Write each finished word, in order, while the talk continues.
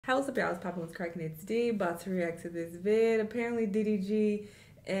How's up, y'all? It's Papa was cracking it today. About to react to this vid. Apparently, DDG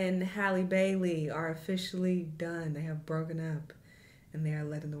and Halle Bailey are officially done. They have broken up, and they are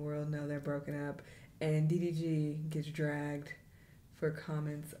letting the world know they're broken up. And DDG gets dragged for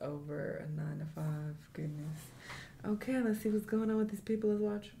comments over a 9 to 5. Goodness. Okay, let's see what's going on with these people. Let's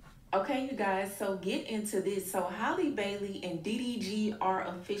watch. Okay, you guys, so get into this. So Halle Bailey and DDG are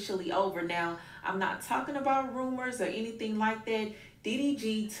officially over. Now, I'm not talking about rumors or anything like that.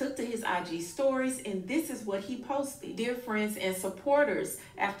 DDG took to his IG stories, and this is what he posted. Dear friends and supporters,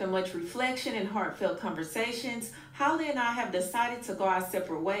 after much reflection and heartfelt conversations, Halle and I have decided to go our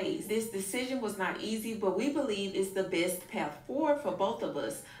separate ways. This decision was not easy, but we believe it's the best path forward for both of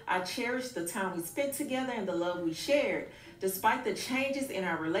us. I cherish the time we spent together and the love we shared. Despite the changes in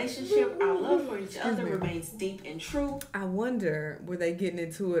our relationship, our love for each other remains deep and true. I wonder, were they getting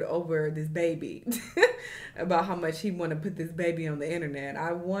into it over this baby? About how much he want to put this baby on the internet.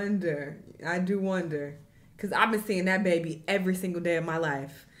 I do wonder. Because I've been seeing that baby every single day of my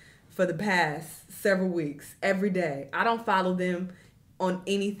life for the past several weeks. Every day. I don't follow them on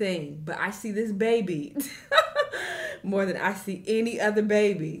anything, but I see this baby more than I see any other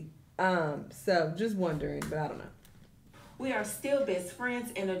baby. So just wondering, but I don't know. We are still best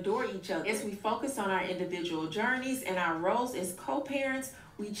friends and adore each other. As we focus on our individual journeys and our roles as co-parents,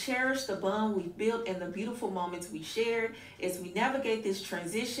 we cherish the bond we've built and the beautiful moments we shared. As we navigate this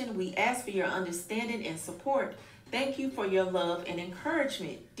transition, we ask for your understanding and support. Thank you for your love and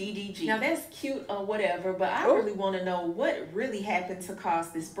encouragement, DDG. Now that's cute or whatever, but I really want to know what really happened to cause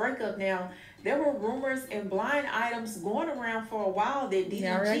this breakup. Now, there were rumors and blind items going around for a while that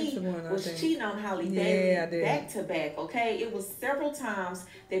DDG was cheating on Halle Bailey back to back, okay? It was several times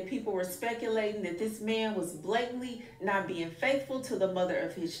that people were speculating that this man was blatantly not being faithful to the mother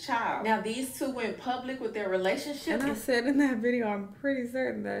of his child. Now, these two went public with their relationship. And I said in that video, I'm pretty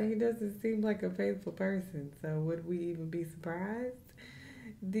certain that he doesn't seem like a faithful person. So would we even be surprised?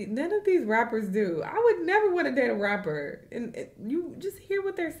 None of these rappers do. I would never want to date a rapper. And you just hear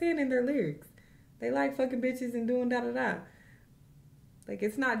what they're saying in their lyrics. They like fucking bitches and doing da-da-da. Like,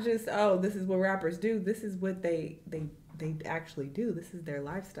 it's not just, oh, this is what rappers do. This is what they actually do. This is their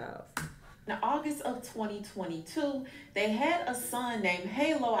lifestyles. In August of 2022, they had a son named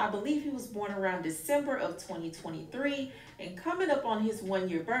Halo. I believe he was born around December of 2023. And coming up on his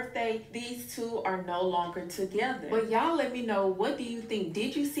 1-year birthday, these two are no longer together. But y'all let me know, what do you think?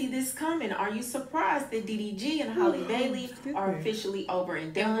 Did you see this coming? Are you surprised that DDG and Halle Bailey are officially over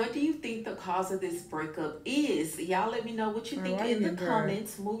and done? And what do you think the cause of this breakup is? Y'all let me know what you think in the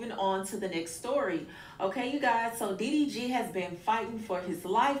comments. Moving on to the next story. Okay, you guys, so DDG has been fighting for his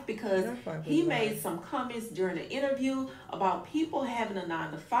life because he made some comments during the interview about people having a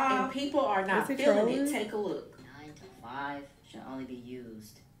 9 to 5 and people are not feeling it. Take a look. 9 to 5 should only be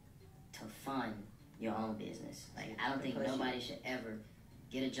used to fund your own business. Like, I don't think nobody should ever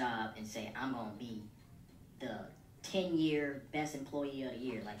get a job and say, I'm going to be the 10-year best employee of the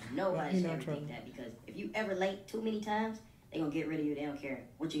year. Like, nobody should ever think that, because if you ever late too many times, they're going to get rid of you. They don't care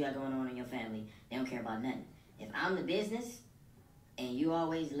what you got going on in your family. They don't care about nothing. If I'm the business and you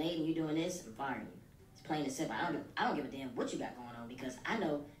always late and you doing this, I'm firing you. It's plain and simple. I don't give a damn what you got going on, because I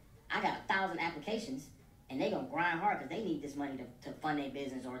know I got 1,000 applications and they going to grind hard because they need this money to fund their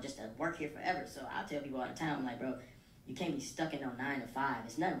business or just to work here forever. So I tell people all the time, I'm like, bro, you can't be stuck in no 9 to 5.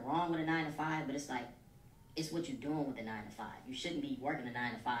 There's nothing wrong with a 9 to 5, but it's like, it's what you're doing with the 9 to 5. You shouldn't be working a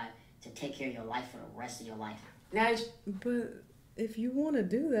 9 to 5 to take care of your life for the rest of your life. Now, but if you want to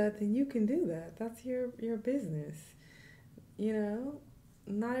do that, then you can do that. That's your business. You know,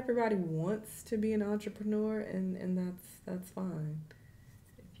 not everybody wants to be an entrepreneur, and that's fine.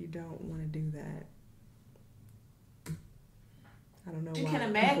 If you don't want to do that, I don't know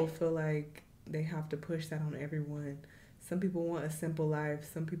why people feel like they have to push that on everyone. Some people want a simple life.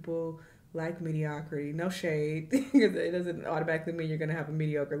 Some people like mediocrity. No shade, because it doesn't automatically mean you're gonna have a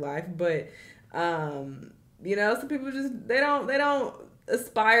mediocre life, but you know, some people just they don't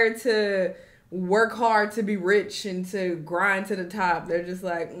aspire to work hard to be rich and to grind to the top. They're just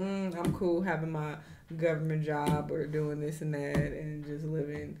like, I'm cool having my government job or doing this and that and just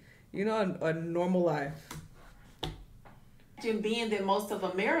living, you know, a normal life. Being that most of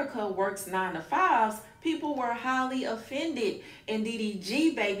America works 9 to 5s, people were highly offended, and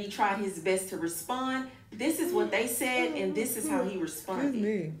DDG baby tried his best to respond. This is what they said, and this is how he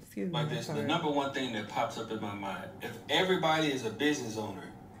responded. Excuse me. Like this, the number one thing that pops up in my mind: if everybody is a business owner,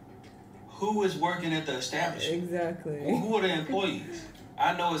 who is working at the establishment? Exactly. Who are the employees?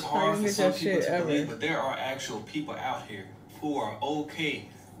 I know it's hard for some people to believe, but there are actual people out here who are okay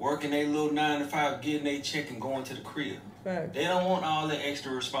working their little 9 to 5, getting their check and going to the crib. Facts. They don't want all the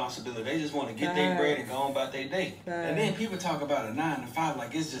extra responsibility. They just want to get their bread and go on about their day. And then people talk about a 9 to 5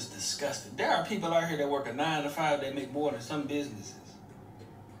 like it's just disgusting. There are people out here that work a 9 to 5 that make more than some businesses.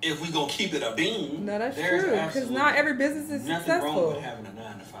 If we gonna keep it a bean, no, that's true. Because not every business is successful. Nothing wrong with having a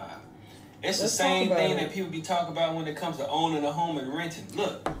 9 to 5. It's the same thing that people be talking about when it comes to owning a home and renting.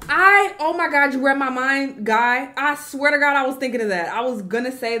 Look. Oh my God, you read my mind, guy. I swear to God, I was thinking of that. I was going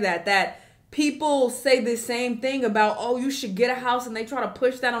to say that people say the same thing about, oh, you should get a house, and they try to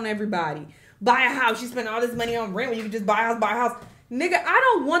push that on everybody. Buy a house. You spend all this money on rent when you can just buy a house. Nigga, I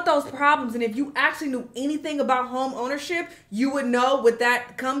don't want those problems. And if you actually knew anything about home ownership, you would know what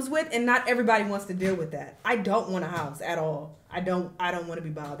that comes with, and not everybody wants to deal with that. I don't want a house at all. I don't want to be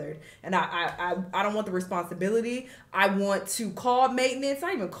bothered. And I don't want the responsibility. I want to call maintenance.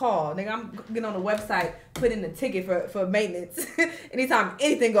 Not even call. Nigga, I'm getting on the website, put in a ticket for maintenance. Anytime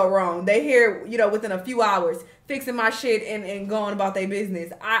anything go wrong, they hear, within a few hours, fixing my shit and going about their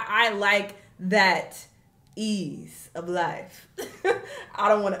business. I like that ease of life. I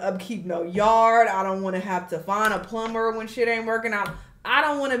don't want to upkeep no yard. I don't want to have to find a plumber when shit ain't working out. I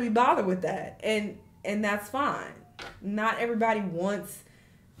don't want to be bothered with that. And that's fine. Not everybody wants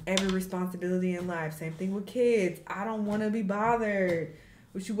every responsibility in life. Same thing with kids. I don't want to be bothered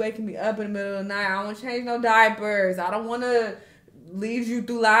with you waking me up in the middle of the night. I don't want to change no diapers. I don't want to lead you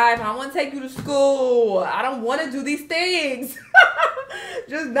through life. I want to take you to school. I don't want to do these things.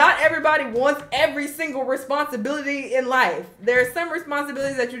 Just not everybody wants every single responsibility in life. There are some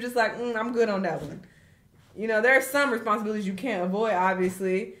responsibilities that you're just like, I'm good on that one. There are some responsibilities you can't avoid,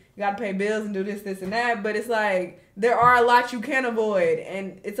 obviously. You got to pay bills and do this, and that. But it's like, there are a lot you can avoid.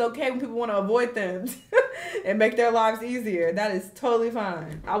 And it's okay when people want to avoid them and make their lives easier. That is totally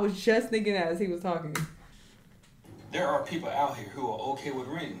fine. I was just thinking that as he was talking. There are people out here who are okay with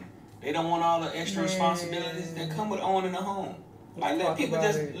renting. They don't want all the extra responsibilities that come with owning a home. Like, let people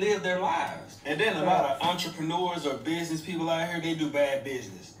just live their lives. And then a lot of entrepreneurs or business people out here, they do bad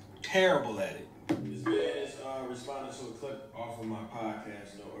business. Terrible at it. This man is responding to a clip off of my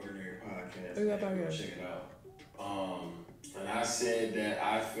podcast, No Ordinary Podcast. Check it out. And I said that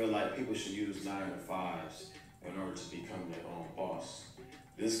I feel like people should use 9 to 5s in order to become their own boss.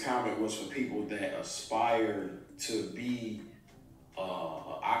 This comment was for people that aspire to be an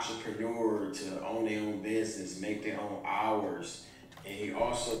entrepreneur, to own their own business, make their own hours. And he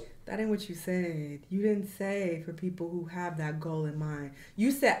also... That ain't what you said. You didn't say for people who have that goal in mind. You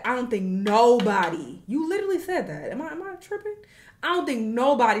said, I don't think nobody... You literally said that. Am I tripping? I don't think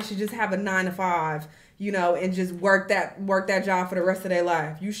nobody should just have a 9 to 5, and just work that job for the rest of their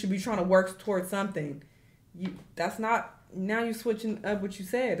life. You should be trying to work towards something. That's not... Now you're switching up what you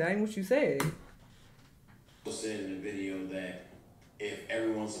said. That ain't what you said. Said in the video that if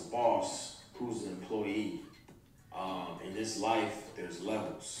everyone's a boss, who's an employee? In this life, there's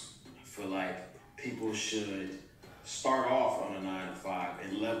levels. I feel like people should start off on a 9 to 5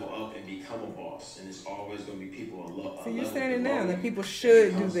 and level up and become a boss. And it's always going to be people So you're saying it now that people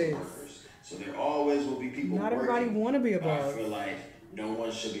should do this. So there always will be people. Not everybody want to be a boss. I feel like no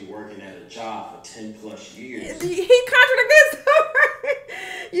one should be working at a job for 10 plus years. He contradicted himself.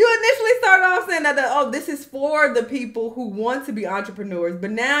 You initially started off saying that, this is for the people who want to be entrepreneurs.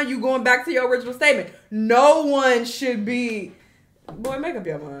 But now you going back to your original statement. No one should be. Boy, make up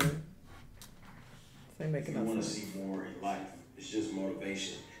your mind. If you want to see more in life, it's just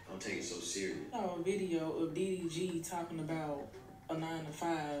motivation. Don't take it so serious. I saw a video of DDG talking about a 9 to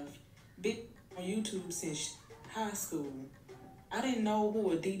 5. Big on YouTube since high school. I didn't know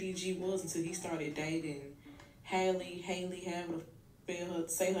who a DDG was until he started dating Halle, however to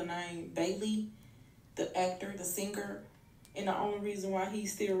say her name, Bailey, the actor, the singer. And the only reason why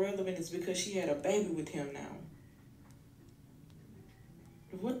he's still relevant is because she had a baby with him now.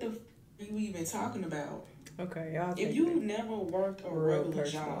 What the are you even talking about? Okay, y'all. If you never worked a regular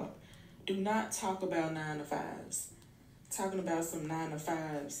job, do not talk about 9 to 5s. Talking about some 9 to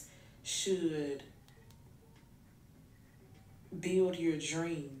 5s should build your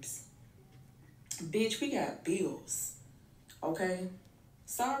dreams. Bitch, we got bills. Okay?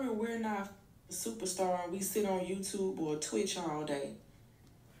 Sorry we're not a superstar. We sit on YouTube or Twitch all day.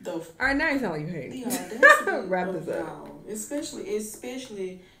 Alright, now you sound like you hate. Yeah, wrap this up.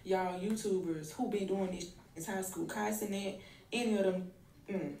 Especially y'all YouTubers who been doing this since high school. Kyson and any of them,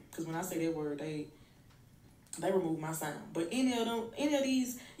 because when I say that word, they remove my sound. But any of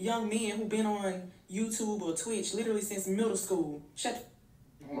these young men who been on YouTube or Twitch literally since middle school, shut.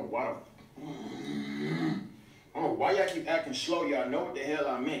 I don't know why y'all keep acting slow. Y'all know what the hell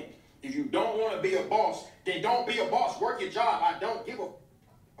I meant. If you don't want to be a boss, then don't be a boss. Work your job. I don't give a.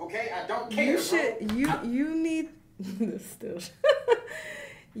 Okay, I don't care. You need Still.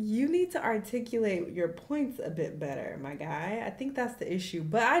 You need to articulate your points a bit better, my guy. I think that's the issue.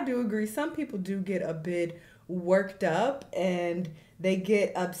 But I do agree. Some people do get a bit worked up and they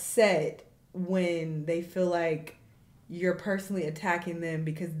get upset when they feel like you're personally attacking them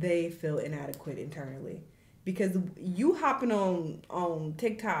because they feel inadequate internally. Because you hopping on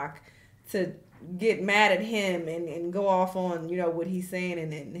TikTok to get mad at him and go off on, you know, what he's saying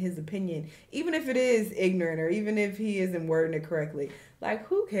and his opinion, even if it is ignorant or even if he isn't wording it correctly. Like,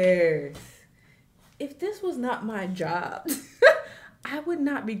 who cares? If this was not my job, I would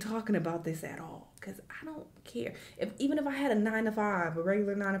not be talking about this at all because I don't care. Even if I had a 9-to-5, a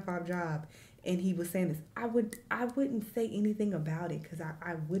regular 9-to-5 job, and he was saying this, I wouldn't say anything about it because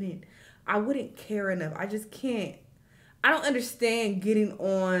I wouldn't care enough. I just can't. I don't understand getting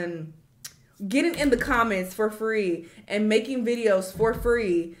in the comments for free and making videos for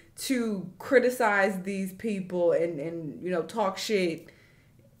free to criticize these people and you know, talk shit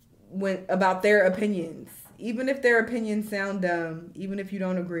about their opinions. Even if their opinions sound dumb, even if you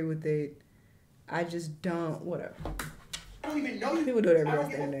don't agree with it, I just don't, whatever. I don't even know you. People do it every day on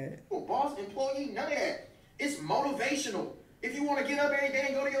the internet. Boss, employee, none of that. It's motivational. If you want to get up every day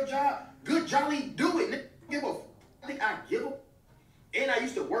and go to your job, good jolly do it. Give a I think I give a. And I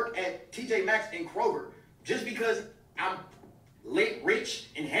used to work at TJ Maxx and Kroger. Just because I'm lit, rich,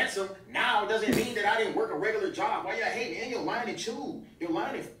 and handsome now doesn't mean that I didn't work a regular job. Why y'all hating? And you're lying and chew. You're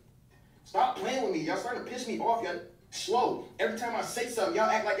lying and stop playing with me. Y'all starting to piss me off. Y'all slow. Every time I say something, y'all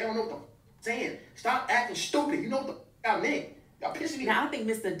act like y'all don't know what I'm saying. Stop acting stupid. You know what I meant. Y'all pissing me off. Now, I think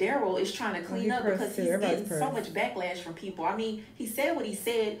Mr. Darryl is trying to clean up because he's getting so much backlash from people. I mean, he said what he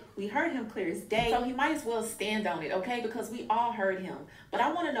said. We heard him clear as day. So he might as well stand on it, okay? Because we all heard him. But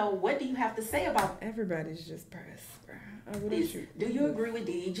I want to know, what do you have to say about everybody's just pressed, bro. Do you agree with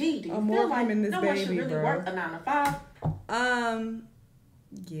DDG? Do you feel like no one should really work a 9-to-5?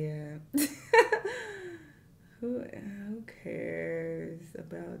 Yeah. Who cares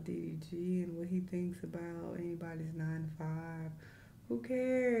about DDG and what he thinks about anybody's 9-to-5? Who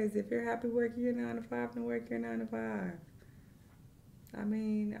cares? If you're happy working your 9-to-5, then work your 9-to-5. I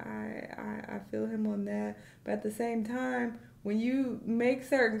mean, I feel him on that. But at the same time, when you make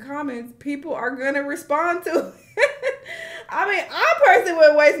certain comments, people are going to respond to it. I mean, I personally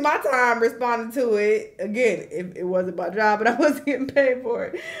wouldn't waste my time responding to it. Again, if it wasn't my job and I wasn't getting paid for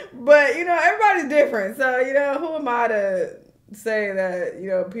it. But, you know, everybody's different. So, you know, who am I to say that, you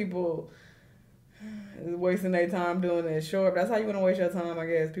know, people is wasting their time doing this? Sure, but that's how you want to waste your time, I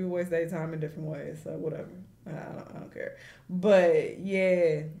guess. People waste their time in different ways. So, whatever. I don't care. But,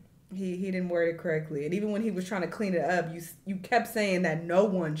 yeah, he didn't word it correctly. And even when he was trying to clean it up, you kept saying that no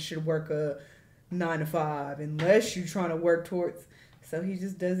one should work a 9-to-5 unless you're trying to work towards. So he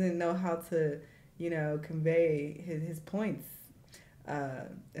just doesn't know how to, you know, convey his points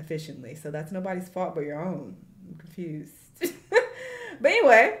efficiently. So that's nobody's fault but your own. I'm confused. But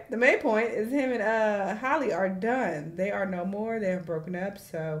anyway, the main point is him and Halle are done. They are no more. They have broken up.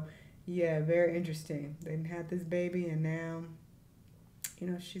 So yeah, very interesting. They had this baby and now, you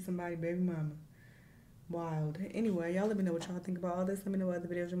know, she's somebody's baby mama. Wild. Anyway, y'all let me know what y'all think about all this. Let me know what other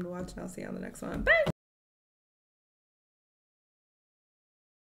videos you want to watch, and I'll see you on the next one. Bye!